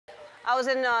I was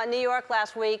in New York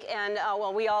last week, and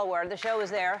well, we all were. The show was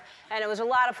there, and it was a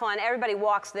lot of fun. Everybody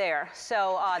walks there,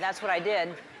 so that's what I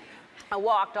did. I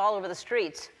walked all over the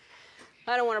streets.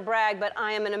 I don't want to brag, but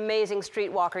I am an amazing street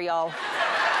walker, y'all.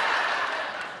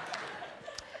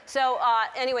 So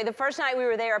anyway, the first night we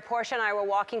were there, Portia and I were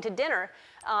walking to dinner.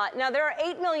 Now, there are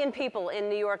 8 million people in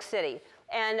New York City,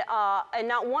 and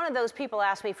not one of those people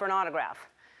asked me for an autograph.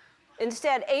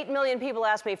 Instead, 8 million people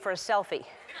asked me for a selfie.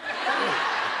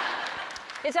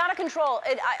 It's out of control.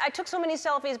 I took so many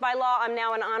selfies, by law, I'm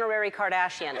now an honorary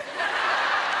Kardashian.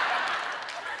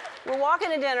 We're walking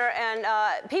to dinner, and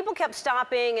people kept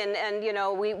stopping, and you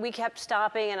know, we kept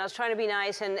stopping, and I was trying to be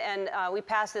nice, and we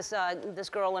passed this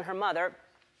girl and her mother,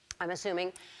 I'm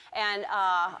assuming, and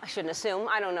I shouldn't assume,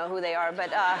 I don't know who they are,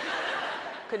 but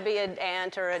could be an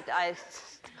aunt or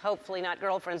hopefully not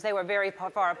girlfriends. They were very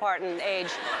far apart in age.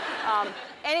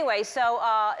 Anyway, so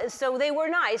they were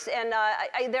nice, and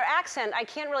their accent, I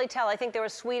can't really tell. I think they were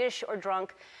Swedish or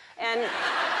drunk,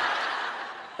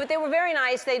 but they were very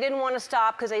nice. They didn't want to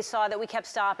stop because they saw that we kept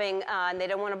stopping, and they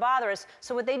didn't want to bother us.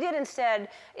 So what they did instead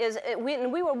is,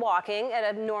 we were walking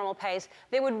at a normal pace.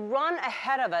 They would run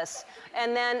ahead of us,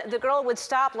 and then the girl would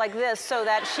stop like this so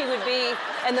that she would be,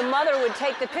 and the mother would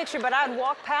take the picture, but I'd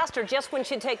walk past her just when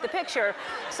she'd take the picture.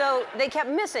 So they kept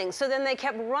missing. So then they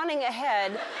kept running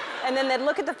ahead, and then they'd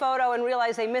look at the photo and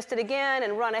realize they missed it again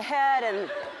and run ahead,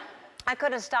 and I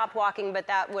could have stopped walking, but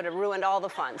that would have ruined all the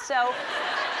fun. So.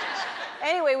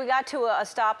 Anyway, we got to a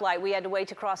stoplight. We had to wait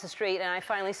to cross the street, and I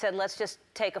finally said, let's just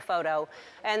take a photo.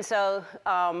 And so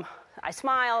I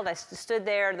smiled, I stood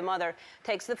there, the mother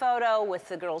takes the photo with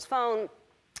the girl's phone,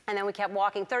 and then we kept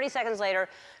walking. 30 seconds later,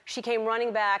 she came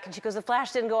running back, and she goes, the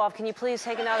flash didn't go off, can you please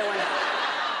take another one?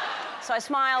 So I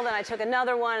smiled, and I took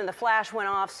another one, and the flash went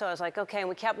off, so I was like, okay, and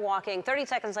we kept walking. 30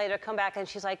 seconds later, come back, and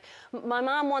she's like, my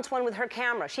mom wants one with her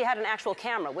camera. She had an actual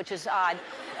camera, which is odd,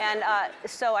 and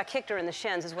so I kicked her in the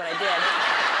shins is what I did.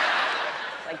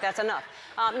 Like, that's enough.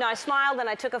 No, I smiled, and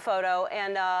I took a photo,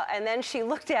 and then she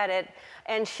looked at it,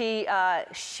 and she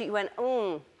went,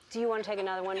 do you want to take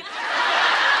another one?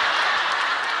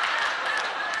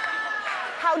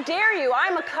 How dare you?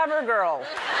 I'm a cover girl.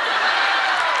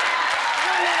 I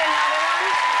don't need another one.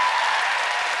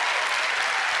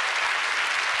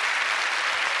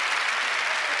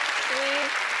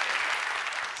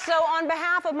 So on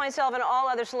behalf of myself and all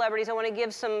other celebrities, I want to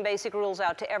give some basic rules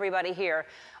out to everybody here.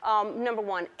 Number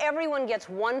one, everyone gets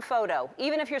one photo,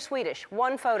 even if you're Swedish,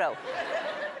 one photo.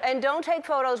 And don't take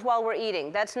photos while we're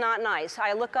eating. That's not nice.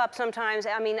 I look up sometimes,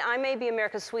 I mean, I may be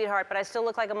America's sweetheart, but I still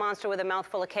look like a monster with a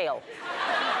mouthful of kale.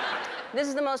 This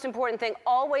is the most important thing.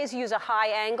 Always use a high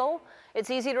angle. It's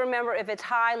easy to remember. If it's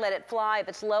high, let it fly. If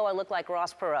it's low, I look like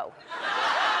Ross Perot.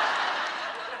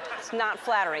 It's not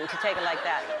flattering to take it like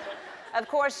that. Of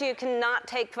course, you cannot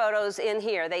take photos in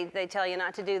here. They tell you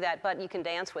not to do that, but you can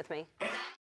dance with me.